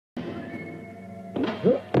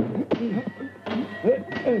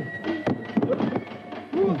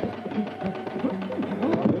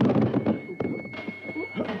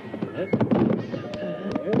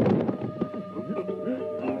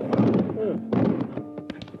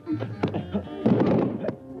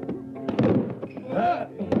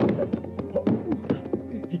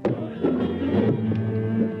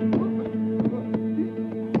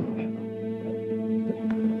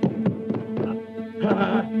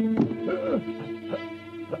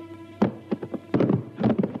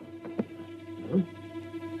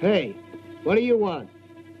Hey, what do you want?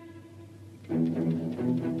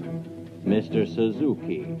 Mr.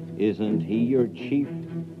 Suzuki, isn't he your chief?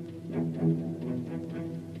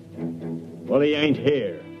 Well, he ain't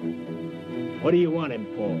here. What do you want him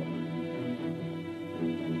for?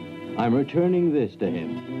 I'm returning this to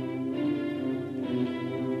him.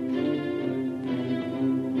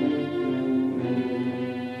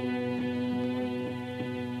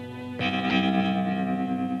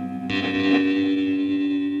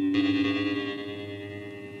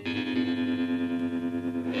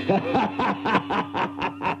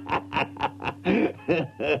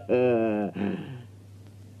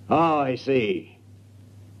 Oh, I see.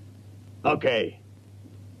 Okay.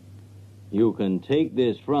 You can take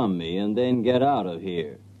this from me and then get out of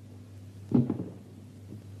here.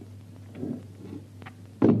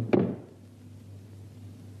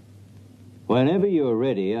 Whenever you're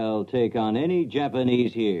ready, I'll take on any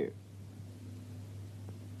Japanese here.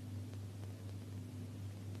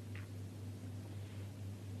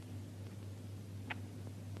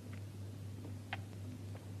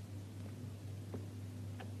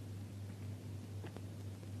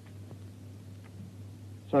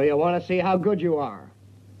 So you want to see how good you are?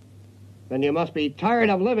 Then you must be tired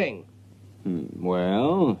of living.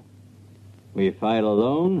 Well, we fight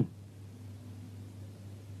alone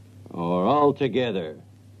or all together?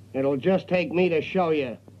 It'll just take me to show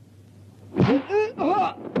you.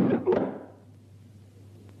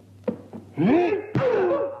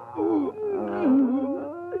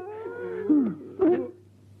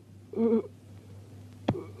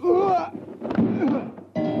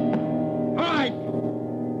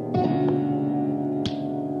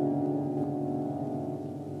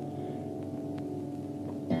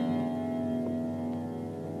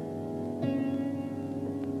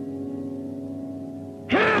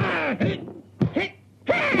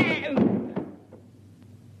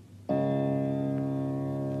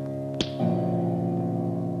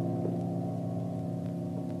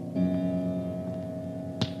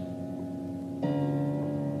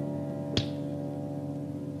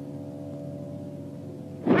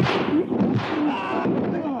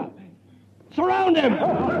 Surround him!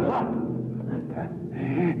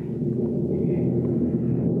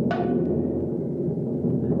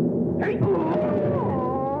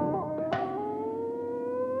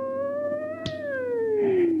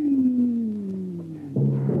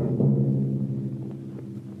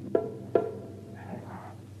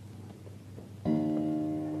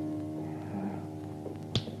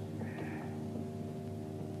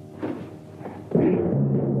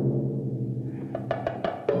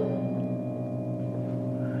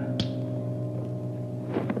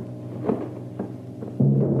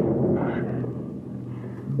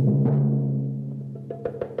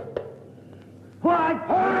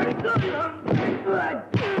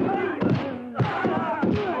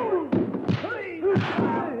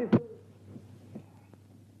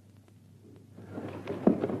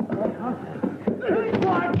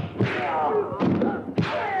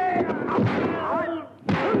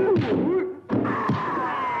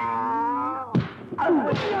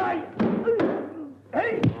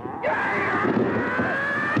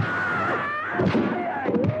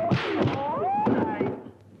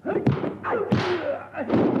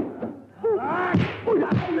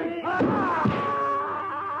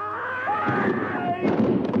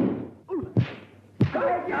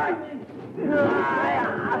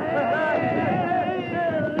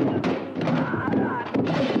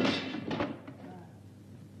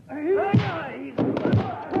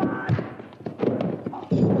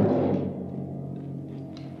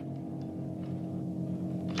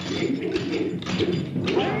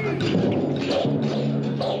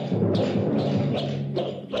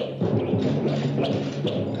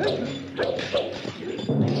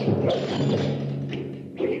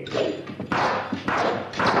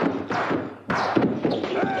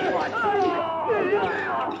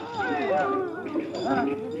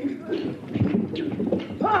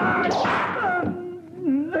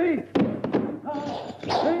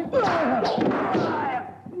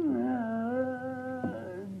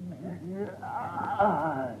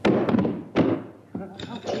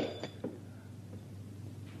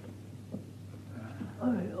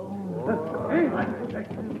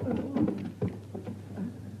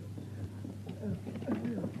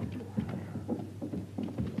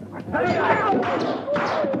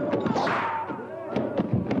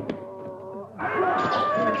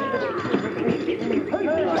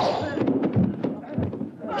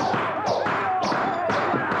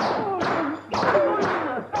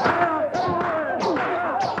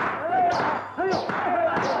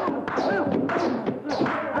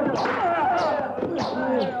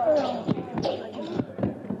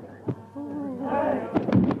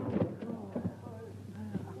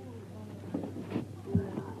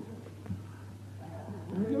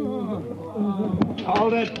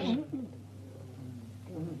 Hold it.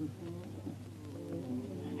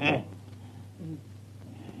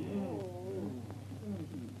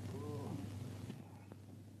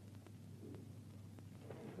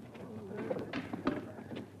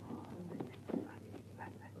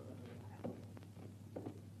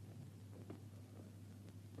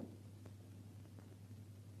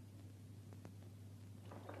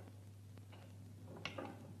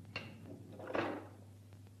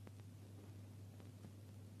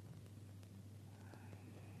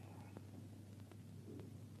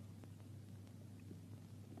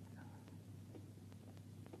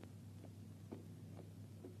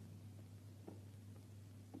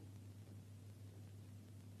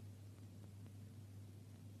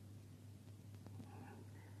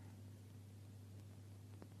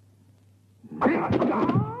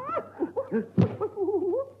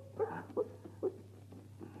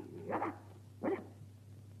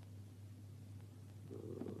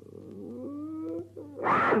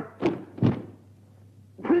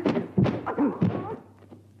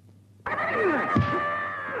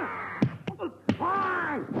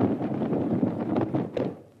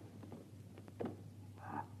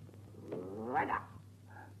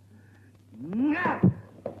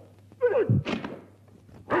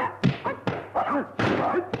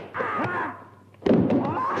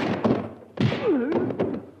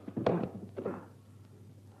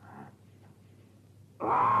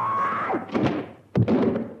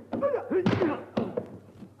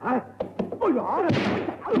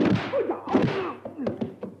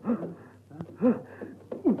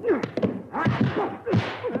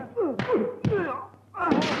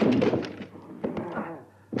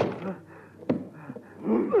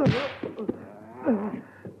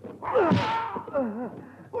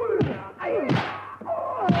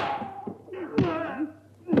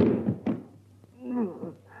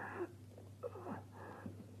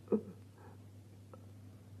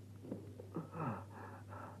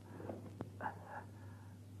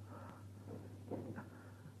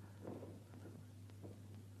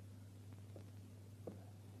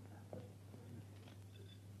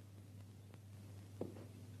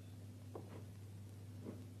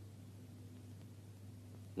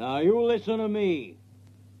 Now you listen to me.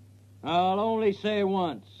 I'll only say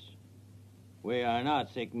once. We are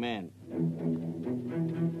not sick men.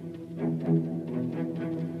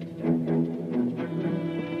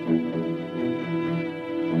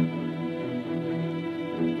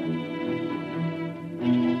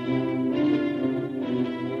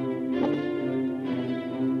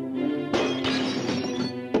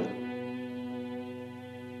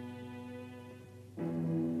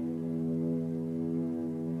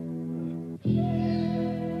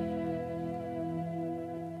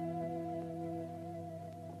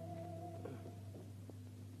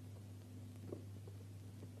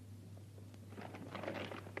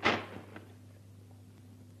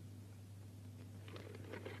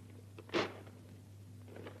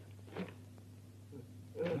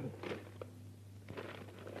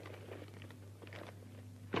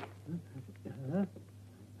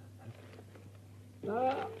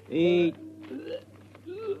 Eat.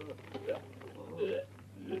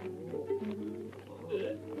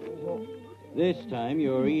 This time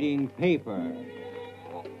you're eating paper.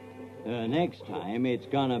 Next time it's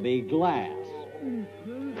gonna be glass.